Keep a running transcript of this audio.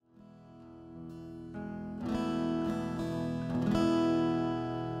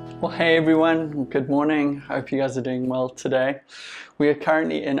Well, hey everyone, good morning. Hope you guys are doing well today. We are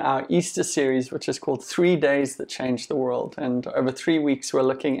currently in our Easter series, which is called 3 Days That Changed the World. And over 3 weeks, we're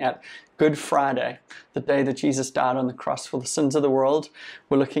looking at Good Friday, the day that Jesus died on the cross for the sins of the world.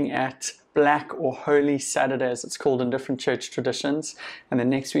 We're looking at Black or Holy Saturday, as it's called in different church traditions. And then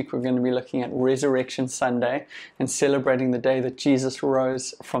next week, we're going to be looking at Resurrection Sunday and celebrating the day that Jesus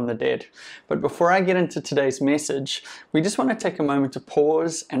rose from the dead. But before I get into today's message, we just want to take a moment to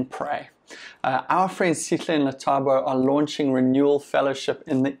pause and pray. Our friends Sihle and Latabo are launching Renewal Fellowship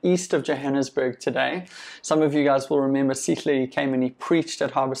in the east of Johannesburg today. Some of you guys will remember Sihle. He came and he preached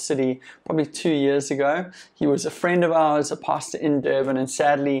at Harbour City probably 2 years ago. He was a friend of ours, a pastor in Durban, and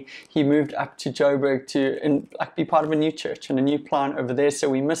sadly he moved up to Joburg to be part of a new church and a new plant over there. So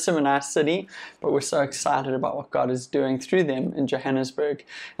we miss him in our city, but we're so excited about what God is doing through them in Johannesburg.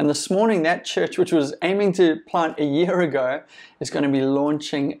 And this morning, that church, which was aiming to plant a year ago, is going to be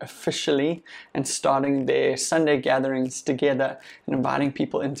launching officially and starting their Sunday gatherings together and inviting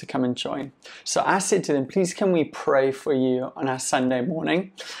people in to come and join. So I said to them, please can we pray for you on our Sunday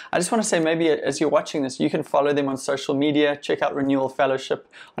morning? I just want to say, maybe as you're watching this, you can follow them on social media, check out Renewal Fellowship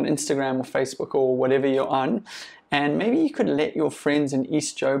on Instagram or Facebook or whatever you're on. And maybe you could let your friends in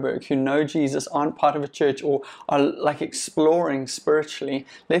East Joburg who know Jesus, aren't part of a church, or are like exploring spiritually,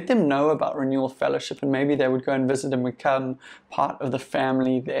 let them know about Renewal Fellowship, and maybe they would go and visit and become part of the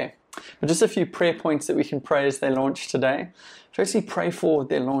family there. But just a few prayer points that we can pray as they launch today. Firstly, pray for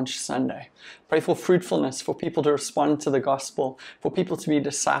their launch Sunday. Pray for fruitfulness, for people to respond to the gospel, for people to be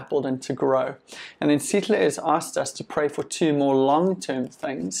discipled and to grow. And then Sihle has asked us to pray for 2 more long-term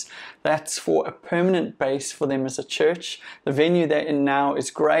things. That's for a permanent base for them as a church. The venue they're in now is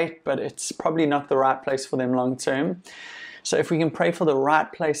great, but it's probably not the right place for them long-term. So if we can pray for the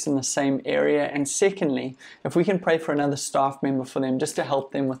right place in the same area, and secondly, if we can pray for another staff member for them just to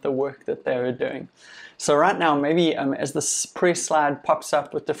help them with the work that they are doing. So right now, maybe as this prayer slide pops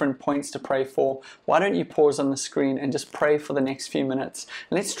up with different points to pray for, why don't you pause on the screen and just pray for the next few minutes.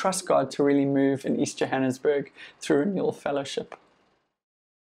 And let's trust God to really move in East Johannesburg through Renewal Fellowship.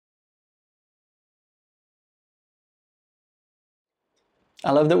 I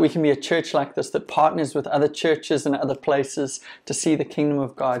love that we can be a church like this that partners with other churches and other places to see the kingdom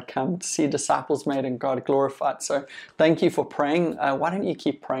of God come, to see disciples made and God glorified. So thank you for praying. Why don't you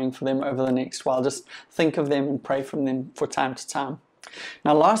keep praying for them over the next while? Just think of them and pray from them for time to time.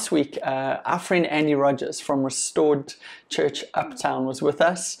 Now last week, our friend Andy Rogers from Restored Church Uptown was with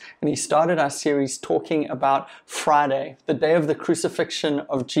us, and he started our series talking about Friday, the day of the crucifixion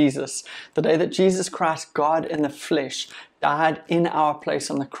of Jesus, the day that Jesus Christ, God in the flesh, died in our place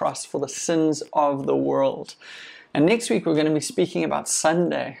on the cross for the sins of the world. And next week we're going to be speaking about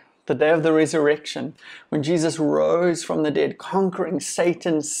Sunday, the day of the resurrection, when Jesus rose from the dead, conquering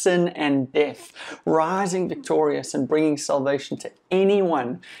Satan, sin, and death, rising victorious and bringing salvation to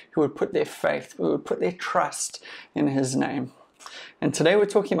anyone who would put their faith, who would put their trust in His name. And today we're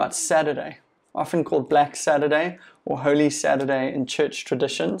talking about Saturday, often called Black Saturday or Holy Saturday in church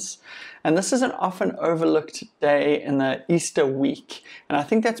traditions. And this is an often overlooked day in the Easter week. And I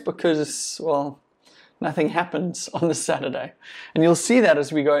think that's because, well, nothing happens on the Saturday. And you'll see that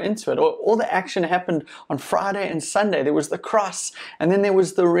as we go into it. All the action happened on Friday and Sunday. There was the cross, and then there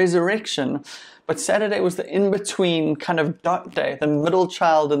was the resurrection. But Saturday was the in-between kind of dot day, the middle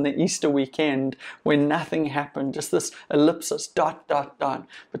child in the Easter weekend, where nothing happened. Just this ellipsis, dot, dot, dot,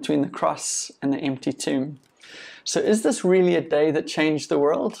 between the cross and the empty tomb. So is this really a day that changed the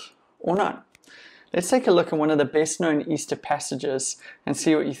world or not? Let's take a look at one of the best known Easter passages and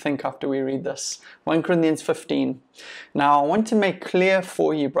see what you think after we read this. 1 Corinthians 15. Now I want to make clear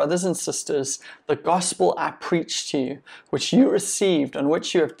for you, brothers and sisters, the gospel I preached to you, which you received, on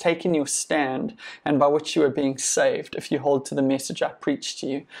which you have taken your stand, and by which you are being saved, if you hold to the message I preached to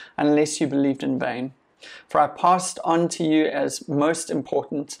you, unless you believed in vain. For I passed on to you as most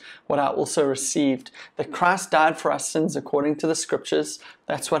important what I also received, that Christ died for our sins according to the Scriptures.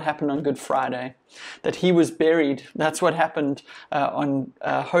 That's what happened on Good Friday. That He was buried. That's what happened on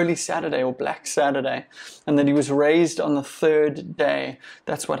Holy Saturday or Black Saturday. And that He was raised on the 3rd day.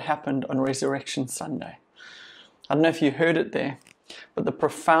 That's what happened on Resurrection Sunday. I don't know if you heard it there, but the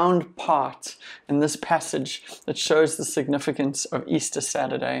profound part in this passage that shows the significance of Easter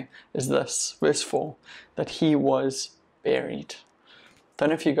Saturday is this, verse 4, that He was buried. Don't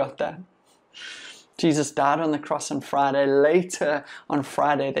know if you got that. Jesus died on the cross on Friday. Later on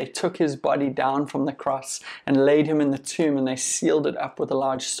Friday, they took His body down from the cross and laid Him in the tomb, and they sealed it up with a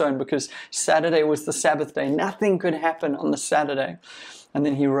large stone because Saturday was the Sabbath day. Nothing could happen on the Saturday. And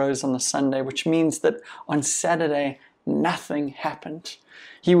then He rose on the Sunday, which means that on Saturday, nothing happened.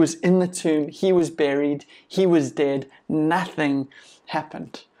 He was in the tomb, he was buried, he was dead, nothing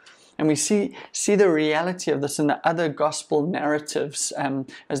happened. And we see the reality of this in the other gospel narratives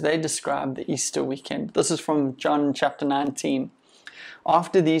as they describe the Easter weekend. This is from John chapter 19.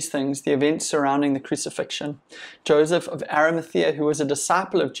 After these things, the events surrounding the crucifixion, Joseph of Arimathea, who was a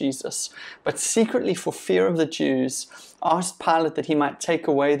disciple of Jesus, but secretly for fear of the Jews, asked Pilate that he might take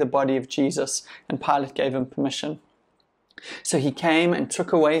away the body of Jesus, and Pilate gave him permission. So he came and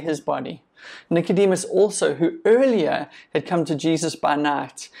took away his body. Nicodemus also, who earlier had come to Jesus by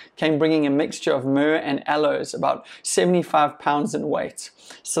night, came bringing a mixture of myrrh and aloes, about 75 pounds in weight.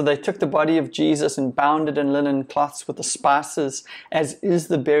 So they took the body of Jesus and bound it in linen cloths with the spices, as is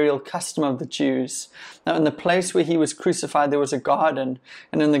the burial custom of the Jews. Now in the place where he was crucified there was a garden,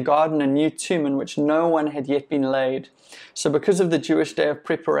 and in the garden a new tomb in which no one had yet been laid. So because of the Jewish day of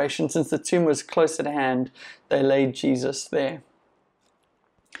preparation, since the tomb was close at hand, they laid Jesus there.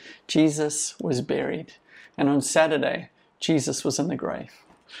 Jesus was buried, and on Saturday, Jesus was in the grave.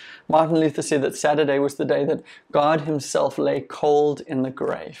 Martin Luther said that Saturday was the day that God himself lay cold in the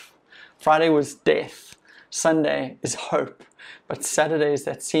grave. Friday was death, Sunday is hope, but Saturday is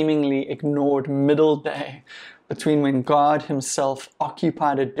that seemingly ignored middle day between when God himself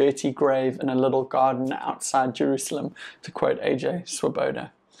occupied a dirty grave in a little garden outside Jerusalem, to quote A.J.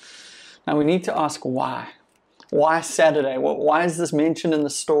 Swoboda. Now we need to ask why. Why Saturday? Why is this mentioned in the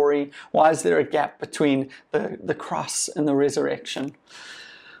story? Why is there a gap between the cross and the resurrection?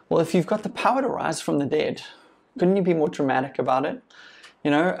 Well, if you've got the power to rise from the dead, couldn't you be more dramatic about it?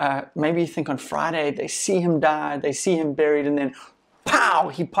 Maybe you think on Friday they see him die, they see him buried, and then pow,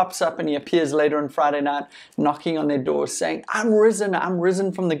 he pops up and he appears later on Friday night knocking on their doors saying, I'm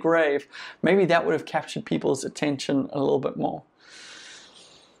risen from the grave. Maybe that would have captured people's attention a little bit more.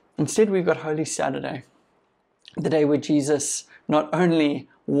 Instead, we've got Holy Saturday, the day where Jesus not only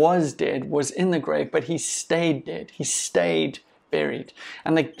was dead, was in the grave, but he stayed dead. He stayed buried.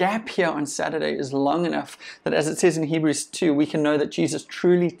 And the gap here on Saturday is long enough that, as it says in Hebrews 2, we can know that Jesus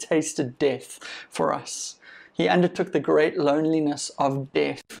truly tasted death for us. He undertook the great loneliness of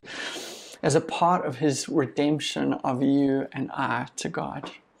death as a part of his redemption of you and I to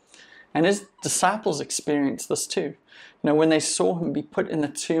God. And his disciples experienced this too. When they saw him be put in the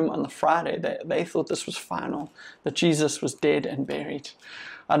tomb on the Friday, they thought this was final, that Jesus was dead and buried.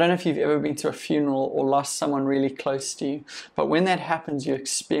 I don't know if you've ever been to a funeral or lost someone really close to you, but when that happens, you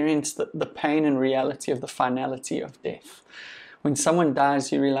experience the pain and reality of the finality of death. When someone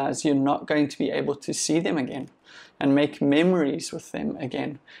dies, you realize you're not going to be able to see them again and make memories with them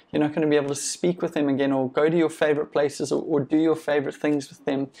again. You're not going to be able to speak with them again or go to your favorite places or do your favorite things with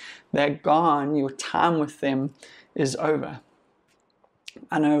them. They're gone. Your time with them is over.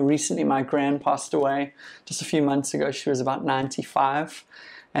 I know recently my gran passed away just a few months ago. She was about 95.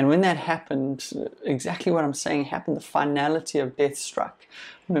 And when that happened, exactly what I'm saying happened. The finality of death struck.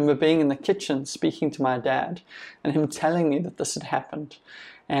 I remember being in the kitchen speaking to my dad and him telling me that this had happened.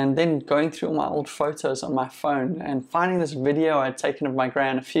 And then going through all my old photos on my phone and finding this video I'd taken of my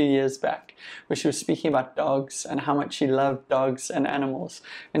gran a few years back where she was speaking about dogs and how much she loved dogs and animals.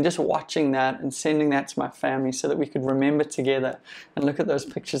 And just watching that and sending that to my family so that we could remember together and look at those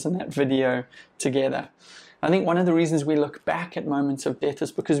pictures in that video together. I think one of the reasons we look back at moments of death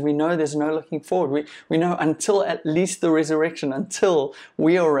is because we know there's no looking forward. We know until at least the resurrection, until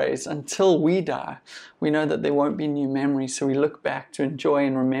we are raised, until we die, we know that there won't be new memories. So we look back to enjoy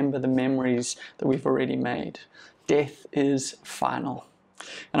and remember the memories that we've already made. Death is final.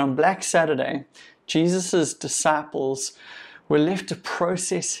 And on Black Saturday, Jesus' disciples were left to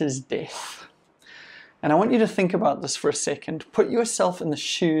process his death. And I want you to think about this for a second. Put yourself in the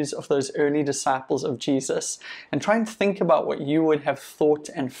shoes of those early disciples of Jesus and try and think about what you would have thought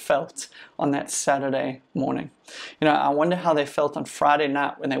and felt on that Saturday morning. I wonder how they felt on Friday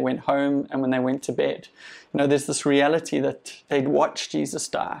night when they went home and when they went to bed. There's this reality that they'd watched Jesus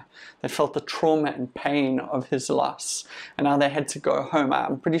die. They felt the trauma and pain of his loss. And now they had to go home.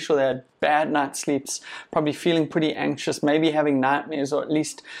 I'm pretty sure they had bad night sleeps, probably feeling pretty anxious, maybe having nightmares or at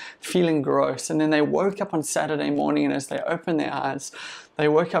least feeling gross. And then they woke up on Saturday morning, and as they opened their eyes, they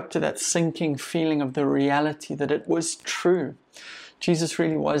woke up to that sinking feeling of the reality that it was true. Jesus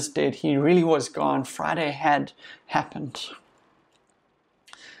really was dead. He really was gone. Friday had happened.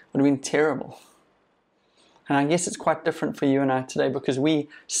 It would have been terrible. And I guess it's quite different for you and I today because we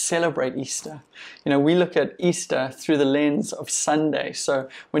celebrate Easter. We look at Easter through the lens of Sunday. So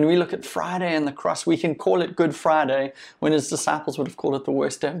when we look at Friday and the cross, we can call it Good Friday when his disciples would have called it the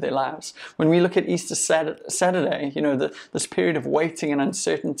worst day of their lives. When we look at Easter Saturday, this period of waiting and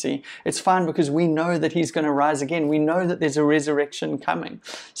uncertainty, it's fine because we know that he's going to rise again. We know that there's a resurrection coming.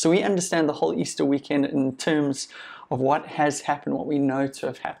 So we understand the whole Easter weekend in terms of what has happened, what we know to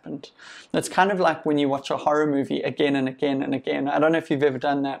have happened. It's kind of like when you watch a horror movie again and again and again. I don't know if you've ever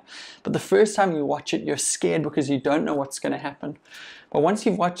done that, but the first time you watch it, you're scared because you don't know what's going to happen. But once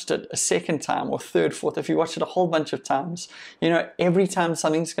you've watched it a second time or third, fourth, if you watch it a whole bunch of times, every time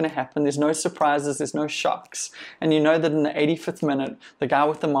something's going to happen, there's no surprises, there's no shocks. And you know that in the 85th minute, the guy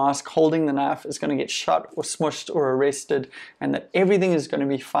with the mask holding the knife is going to get shot or smushed or arrested, and that everything is going to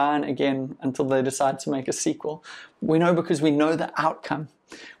be fine again until they decide to make a sequel. We know because we know the outcome.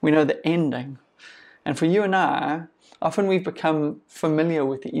 We know the ending. And for you and I, often we've become familiar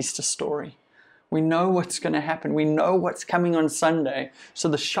with the Easter story. We know what's going to happen. We know what's coming on Sunday. So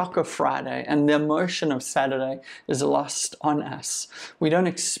the shock of Friday and the emotion of Saturday is lost on us. We don't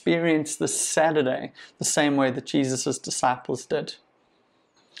experience the Saturday the same way that Jesus' disciples did.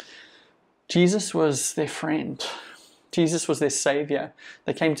 Jesus was their friend. Jesus was their savior.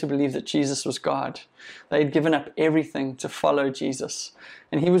 They came to believe that Jesus was God. They had given up everything to follow Jesus.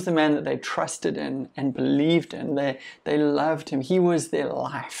 And he was the man that they trusted in and believed in. They loved him. He was their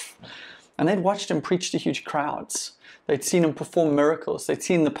life. And they'd watched him preach to huge crowds. They'd seen him perform miracles. They'd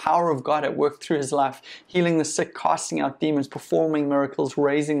seen the power of God at work through his life, healing the sick, casting out demons, performing miracles,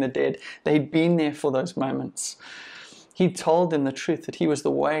 raising the dead. They'd been there for those moments. He told them the truth, that he was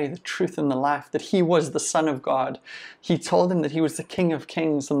the way, the truth, and the life, that he was the Son of God. He told them that he was the King of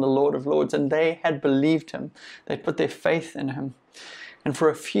Kings and the Lord of Lords, and they had believed him. They'd put their faith in him. And for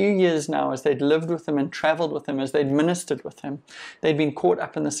a few years now, as they'd lived with him and traveled with him, as they'd ministered with him, they'd been caught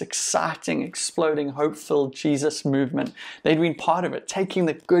up in this exciting, exploding, hope-filled Jesus movement. They'd been part of it, taking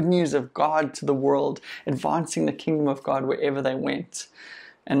the good news of God to the world, advancing the kingdom of God wherever they went.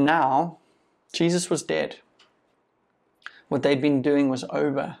 And now, Jesus was dead. What they'd been doing was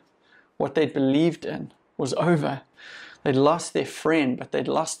over. What they'd believed in was over. They'd lost their friend, but they'd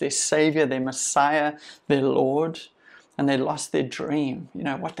lost their Savior, their Messiah, their Lord. And they lost their dream,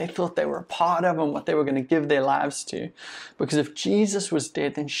 what they thought they were a part of and what they were going to give their lives to. Because if Jesus was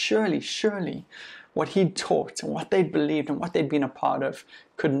dead, then surely what he'd taught and what they'd believed and what they'd been a part of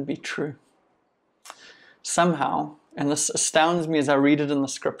couldn't be true. Somehow, and this astounds me as I read it in the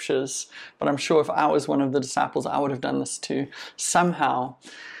scriptures, but I'm sure if I was one of the disciples, I would have done this too. Somehow,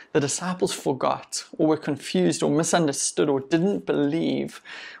 the disciples forgot or were confused or misunderstood or didn't believe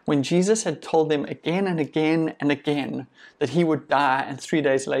when Jesus had told them again and again and again that he would die and 3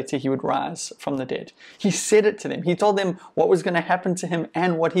 days later he would rise from the dead. He said it to them. He told them what was going to happen to him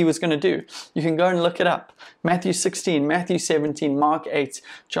and what he was going to do. You can go and look it up. Matthew 16, Matthew 17, Mark 8,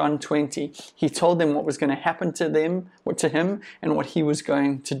 John 20. He told them what was going to happen to him and what he was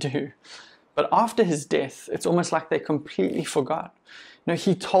going to do. But after his death, it's almost like they completely forgot.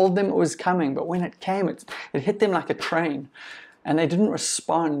 He told them it was coming, but when it came, it hit them like a train. And they didn't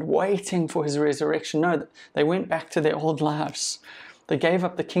respond, waiting for his resurrection. No, they went back to their old lives. They gave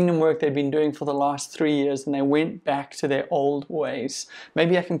up the kingdom work they'd been doing for the last 3 years, and they went back to their old ways.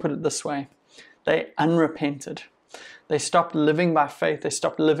 Maybe I can put it this way. They unrepented. They stopped living by faith. They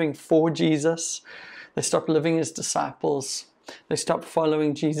stopped living for Jesus. They stopped living as disciples. They stopped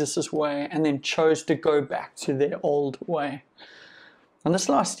following Jesus' way and then chose to go back to their old way. And this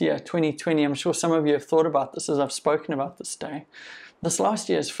last year, 2020, I'm sure some of you have thought about this as I've spoken about this day. This last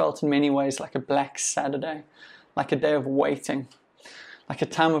year has felt in many ways like a Black Saturday, like a day of waiting, like a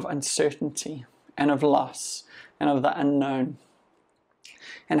time of uncertainty and of loss and of the unknown.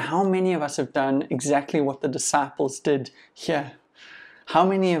 And how many of us have done exactly what the disciples did here? How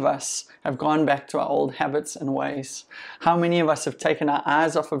many of us have gone back to our old habits and ways? How many of us have taken our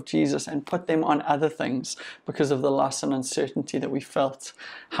eyes off of Jesus and put them on other things because of the loss and uncertainty that we felt?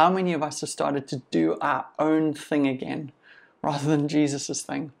 How many of us have started to do our own thing again rather than Jesus'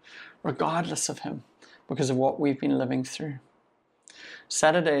 thing, regardless of him, because of what we've been living through?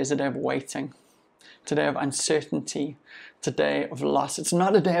 Saturday is a day of waiting. It's a day of uncertainty. It's a day of loss. It's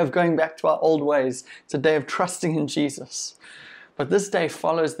not a day of going back to our old ways. It's a day of trusting in Jesus. But this day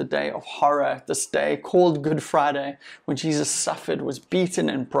follows the day of horror, this day called Good Friday, when Jesus suffered, was beaten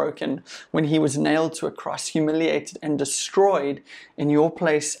and broken, when he was nailed to a cross, humiliated and destroyed in your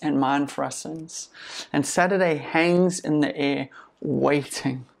place and mine for our sins. And Saturday hangs in the air,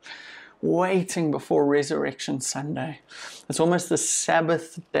 waiting waiting before Resurrection Sunday. It's almost the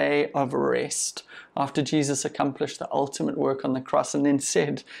Sabbath day of rest after Jesus accomplished the ultimate work on the cross and then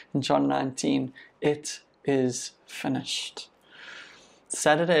said in John 19, "It is finished."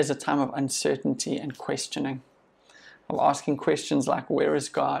 Saturday is a time of uncertainty and questioning, of asking questions like, where is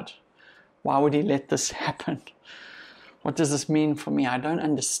God? Why would he let this happen? What does this mean for me? I don't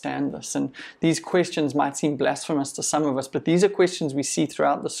understand this. And these questions might seem blasphemous to some of us, but these are questions we see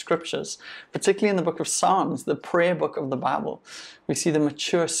throughout the scriptures, particularly in the book of Psalms, the prayer book of the Bible. We see the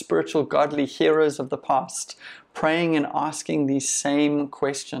mature, spiritual, godly heroes of the past praying and asking these same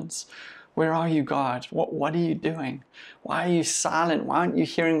questions. Where are you, God? What are you doing? Why are you silent? Why aren't you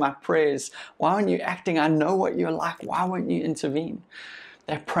hearing my prayers? Why aren't you acting? I know what you're like. Why won't you intervene?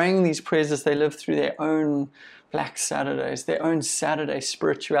 They're praying these prayers as they live through their own Black Saturdays, their own Saturday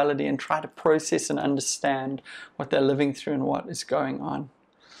spirituality, and try to process and understand what they're living through and what is going on.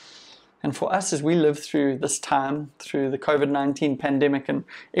 And for us, as we live through this time, through the COVID-19 pandemic and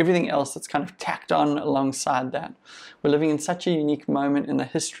everything else that's kind of tacked on alongside that, we're living in such a unique moment in the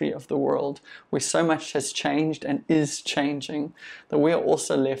history of the world where so much has changed and is changing that we are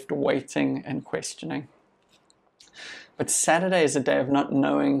also left waiting and questioning. But Saturday is a day of not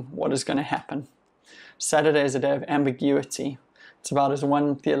knowing what is going to happen. Saturday is a day of ambiguity. It's about, as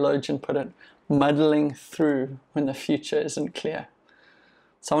one theologian put it, muddling through when the future isn't clear.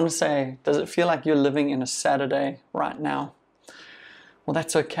 So I want to say, does it feel like you're living in a Saturday right now? Well,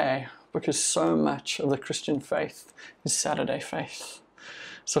 that's okay, because so much of the Christian faith is Saturday faith.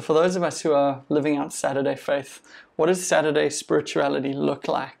 So for those of us who are living out Saturday faith, what does Saturday spirituality look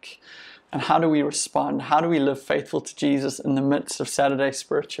like? And how do we respond? How do we live faithful to Jesus in the midst of Saturday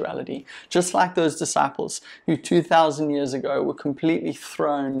spirituality? Just like those disciples who 2,000 years ago were completely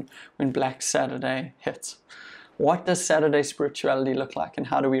thrown when Black Saturday hit. What does Saturday spirituality look like, and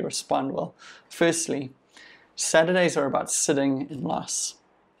how do we respond? Well, firstly, Saturdays are about sitting in loss.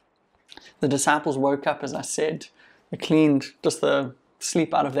 The disciples woke up, as I said, they cleaned just the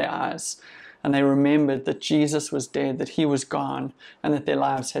sleep out of their eyes, and they remembered that Jesus was dead, that he was gone, and that their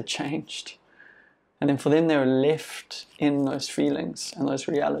lives had changed. And then for them, they were left in those feelings and those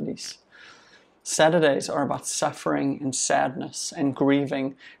realities. Saturdays are about suffering and sadness and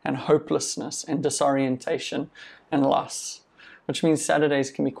grieving and hopelessness and disorientation and loss, which means Saturdays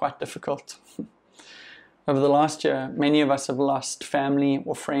can be quite difficult. Over the last year, many of us have lost family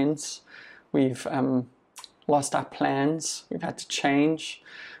or friends. We've lost our plans. We've had to change.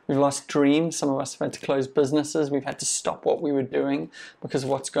 We've lost dreams. Some of us have had to close businesses. We've had to stop what we were doing because of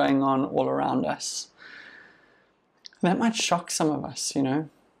what's going on all around us. That might shock some of us, you know.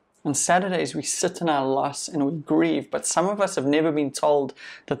 On Saturdays, we sit in our loss and we grieve, but some of us have never been told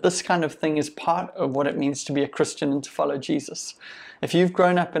that this kind of thing is part of what it means to be a Christian and to follow Jesus. If you've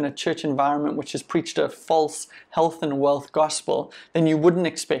grown up in a church environment which has preached a false health and wealth gospel, then you wouldn't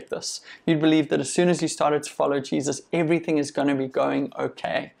expect this. You'd believe that as soon as you started to follow Jesus, everything is going to be going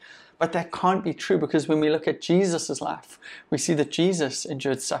okay. But that can't be true, because when we look at Jesus' life, we see that Jesus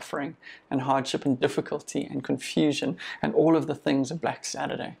endured suffering and hardship and difficulty and confusion and all of the things of Black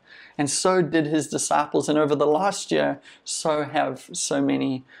Saturday. And so did his disciples. And over the last year, so have so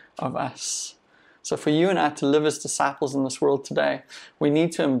many of us. So for you and I to live as disciples in this world today, we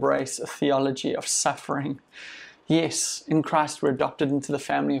need to embrace a theology of suffering. Yes, in Christ we're adopted into the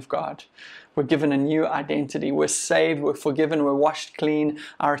family of God. We're given a new identity. We're saved, we're forgiven, we're washed clean.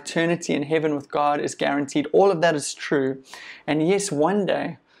 Our eternity in heaven with God is guaranteed. All of that is true. And yes, one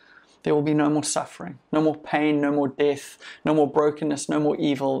day there will be no more suffering, no more pain, no more death, no more brokenness, no more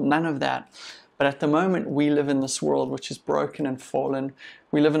evil, none of that. But at the moment we live in this world which is broken and fallen.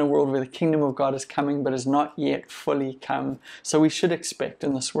 We live in a world where the kingdom of God is coming but has not yet fully come. So we should expect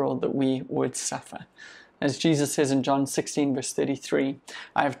in this world that we would suffer. As Jesus says in John 16, verse 33,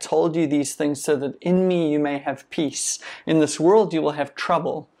 I have told you these things so that in me you may have peace. In this world you will have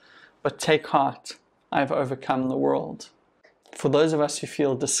trouble, but take heart, I have overcome the world. For those of us who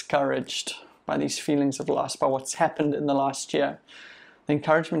feel discouraged by these feelings of loss, by what's happened in the last year, the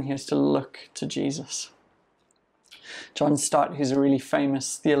encouragement here is to look to Jesus. John Stott, who's a really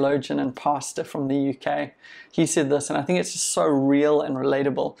famous theologian and pastor from the UK, he said this, and I think it's just so real and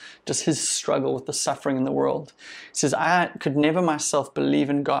relatable, just his struggle with the suffering in the world. He says, I could never myself believe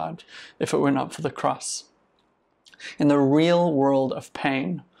in God if it were not for the cross. In the real world of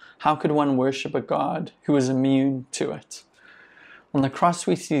pain, how could one worship a God who is immune to it? On the cross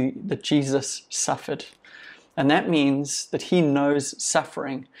we see that Jesus suffered. And that means that he knows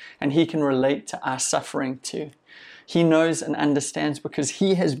suffering and he can relate to our suffering too. He knows and understands because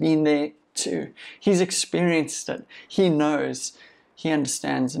he has been there too. He's experienced it. He knows. He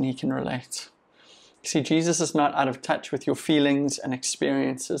understands and he can relate. See, Jesus is not out of touch with your feelings and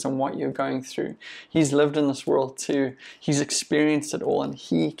experiences and what you're going through. He's lived in this world too. He's experienced it all, and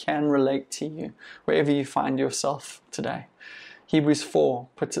he can relate to you wherever you find yourself today. Hebrews 4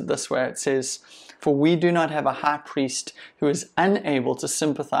 puts it this way. It says, "For we do not have a high priest who is unable to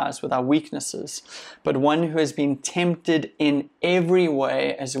sympathize with our weaknesses, but one who has been tempted in every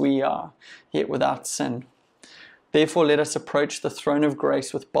way as we are, yet without sin. Therefore, let us approach the throne of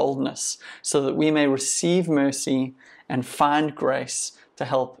grace with boldness, so that we may receive mercy and find grace to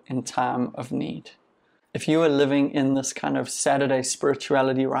help in time of need." If you are living in this kind of Saturday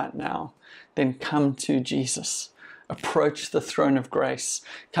spirituality right now, then come to Jesus. Approach the throne of grace.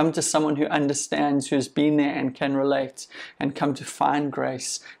 Come to someone who understands, who has been there and can relate, and come to find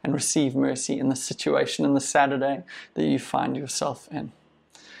grace and receive mercy in the situation in the Saturday that you find yourself in.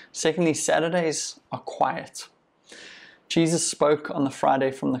 Secondly, Saturdays are quiet. Jesus spoke on the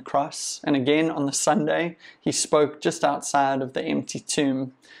Friday from the cross, and again on the Sunday, he spoke just outside of the empty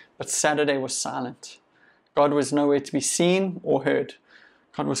tomb, but Saturday was silent. God was nowhere to be seen or heard.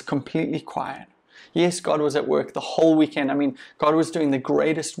 God was completely quiet. Yes, God was at work the whole weekend. I mean, God was doing the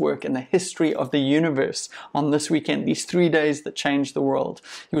greatest work in the history of the universe on this weekend, these 3 days that changed the world.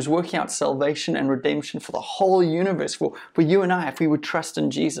 He was working out salvation and redemption for the whole universe, for you and I, if we would trust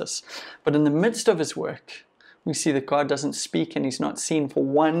in Jesus. But in the midst of his work, we see that God doesn't speak and he's not seen for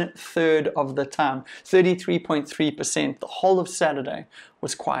 1/3 of the time. 33.3%, the whole of Saturday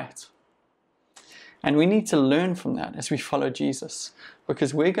was quiet. And we need to learn from that as we follow Jesus,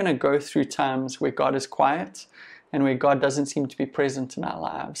 because we're going to go through times where God is quiet and where God doesn't seem to be present in our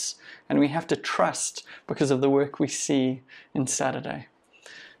lives. And we have to trust because of the work we see in Saturday.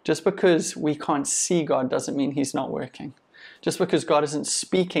 Just because we can't see God doesn't mean he's not working. Just because God isn't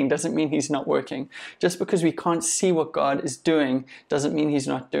speaking doesn't mean he's not working. Just because we can't see what God is doing doesn't mean he's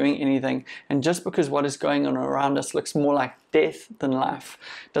not doing anything. And just because what is going on around us looks more like death than life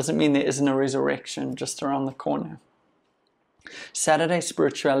doesn't mean there isn't a resurrection just around the corner. Saturday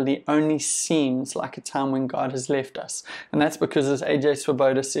spirituality only seems like a time when God has left us. And that's because, as A.J.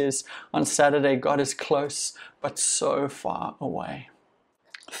 Swoboda says, on Saturday God is close but so far away.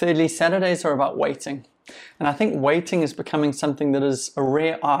 Thirdly, Saturdays are about waiting. And I think waiting is becoming something that is a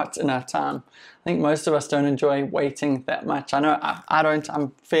rare art in our time. I think most of us don't enjoy waiting that much. I know I don't.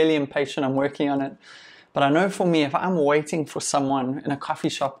 I'm fairly impatient. I'm working on it. But I know for me, if I'm waiting for someone in a coffee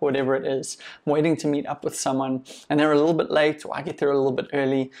shop or whatever it is, I'm waiting to meet up with someone and they're a little bit late or I get there a little bit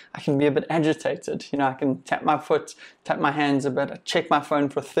early, I can be a bit agitated. You know, I can tap my foot, tap my hands a bit, I check my phone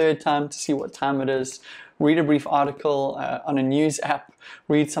for a third time to see what time it is, read a brief article on a news app,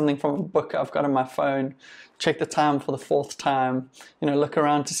 read something from a book I've got on my phone, check the time for the fourth time, you know, look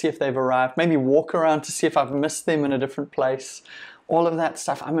around to see if they've arrived, maybe walk around to see if I've missed them in a different place. All of that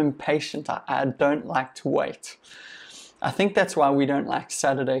stuff, I'm impatient. I don't like to wait. I think that's why we don't like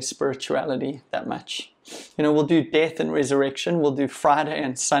Saturday spirituality that much. You know, we'll do death and resurrection, we'll do Friday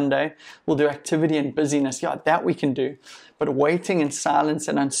and Sunday, we'll do activity and busyness. Yeah, that we can do. But waiting in silence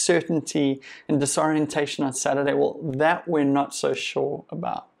and uncertainty and disorientation on Saturday, well, that we're not so sure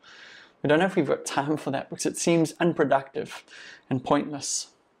about. We don't know if we've got time for that because it seems unproductive and pointless.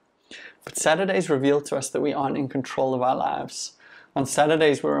 But Saturdays reveal to us that we aren't in control of our lives. On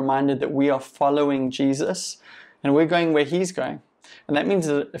Saturdays, we're reminded that we are following Jesus and we're going where he's going. And that means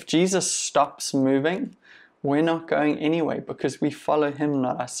that if Jesus stops moving, we're not going anyway because we follow him,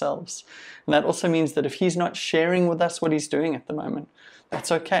 not ourselves. And that also means that if he's not sharing with us what he's doing at the moment,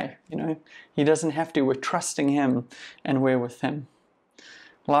 that's okay. You know, he doesn't have to. We're trusting him and we're with him.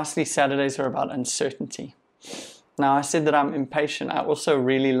 Lastly, Saturdays are about uncertainty. Now, I said that I'm impatient. I also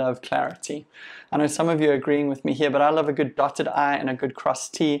really love clarity. I know some of you are agreeing with me here, but I love a good dotted I and a good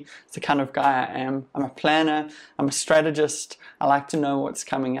crossed T. It's the kind of guy I am. I'm a planner. I'm a strategist. I like to know what's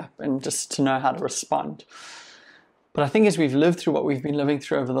coming up and just to know how to respond. But I think as we've lived through what we've been living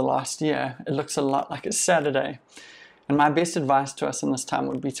through over the last year, it looks a lot like a Saturday. And my best advice to us in this time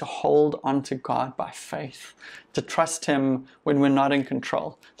would be to hold on to God by faith, to trust him when we're not in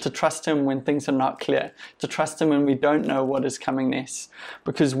control, to trust him when things are not clear, to trust him when we don't know what is coming next,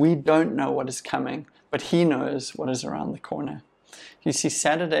 because we don't know what is coming, but he knows what is around the corner. You see,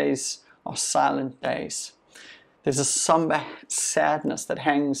 Saturdays are silent days. There's a somber sadness that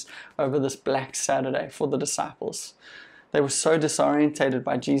hangs over this Black Saturday for the disciples. They were so disorientated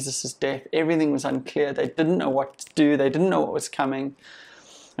by Jesus' death. Everything was unclear. They didn't know what to do. They didn't know what was coming.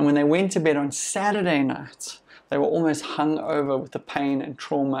 And when they went to bed on Saturday night, they were almost hung over with the pain and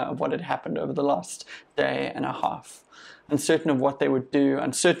trauma of what had happened over the last day and a half. uncertain of what they would do,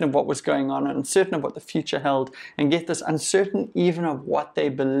 uncertain of what was going on, uncertain of what the future held, and get this, uncertain even of what they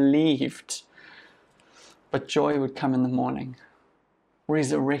believed. But joy would come in the morning.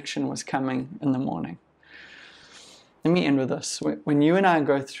 Resurrection was coming in the morning. Let me end with this. When you and I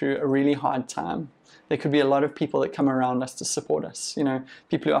go through a really hard time, there could be a lot of people that come around us to support us. You know,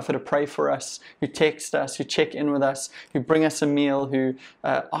 people who offer to pray for us, who text us, who check in with us, who bring us a meal, who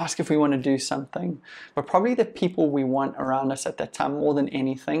ask if we want to do something. But probably the people we want around us at that time more than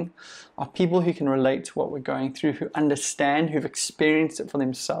anything are people who can relate to what we're going through, who understand, who've experienced it for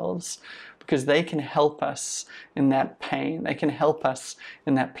themselves, because they can help us in that pain. They can help us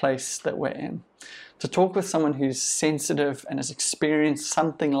in that place that we're in. To talk with someone who's sensitive and has experienced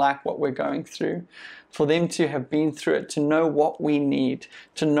something like what we're going through, for them to have been through it, to know what we need,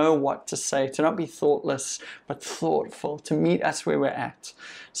 to know what to say, to not be thoughtless, but thoughtful, to meet us where we're at.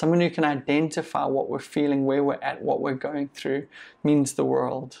 Someone who can identify what we're feeling, where we're at, what we're going through, means the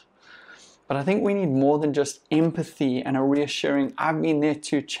world. But I think we need more than just empathy and a reassuring, I've been there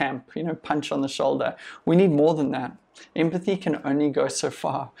too, champ, punch on the shoulder. We need more than that. Empathy can only go so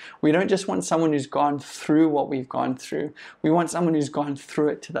far. We don't just want someone who's gone through what we've gone through. We want someone who's gone through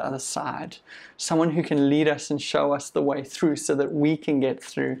it to the other side. Someone who can lead us and show us the way through so that we can get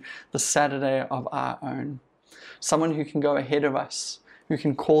through the Saturday of our own. Someone who can go ahead of us, who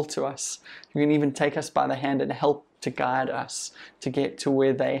can call to us, who can even take us by the hand and help to guide us to get to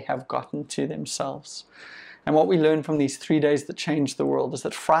where they have gotten to themselves. And what we learn from these 3 days that changed the world is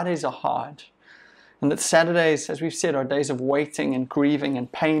that Fridays are hard. And that Saturdays, as we've said, are days of waiting and grieving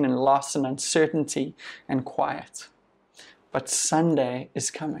and pain and loss and uncertainty and quiet. But Sunday is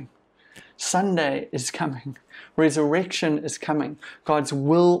coming. Sunday is coming. Resurrection is coming. God's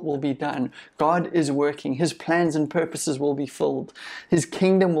will be done. God is working. His plans and purposes will be filled. His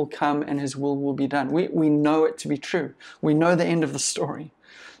kingdom will come and His will be done. We know it to be true. We know the end of the story.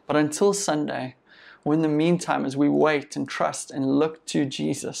 But until Sunday, or in the meantime, as we wait and trust and look to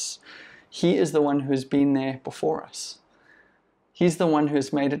Jesus, He is the one who has been there before us. He's the one who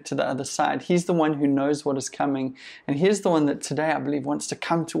has made it to the other side. He's the one who knows what is coming. And He's the one that today, I believe, wants to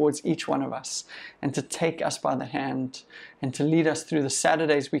come towards each one of us and to take us by the hand and to lead us through the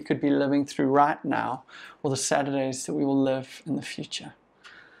Saturdays we could be living through right now, or the Saturdays that we will live in the future.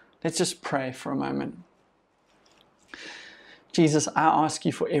 Let's just pray for a moment. Jesus, I ask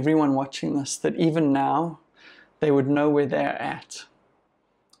You for everyone watching this, that even now they would know where they're at.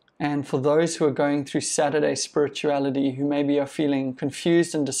 And for those who are going through Saturday spirituality, who maybe are feeling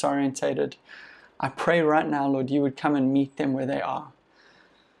confused and disorientated, I pray right now, Lord, You would come and meet them where they are.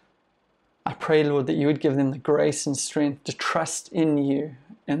 I pray, Lord, that You would give them the grace and strength to trust in You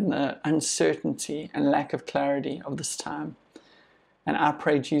in the uncertainty and lack of clarity of this time. And I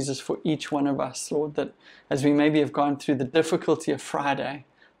pray, Jesus, for each one of us, Lord, that as we maybe have gone through the difficulty of Friday,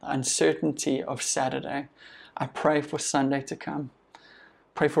 the uncertainty of Saturday, I pray for Sunday to come.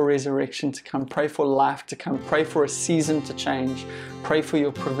 Pray for resurrection to come. Pray for life to come. Pray for a season to change. Pray for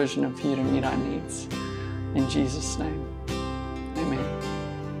Your provision and for You to meet our needs. In Jesus' name.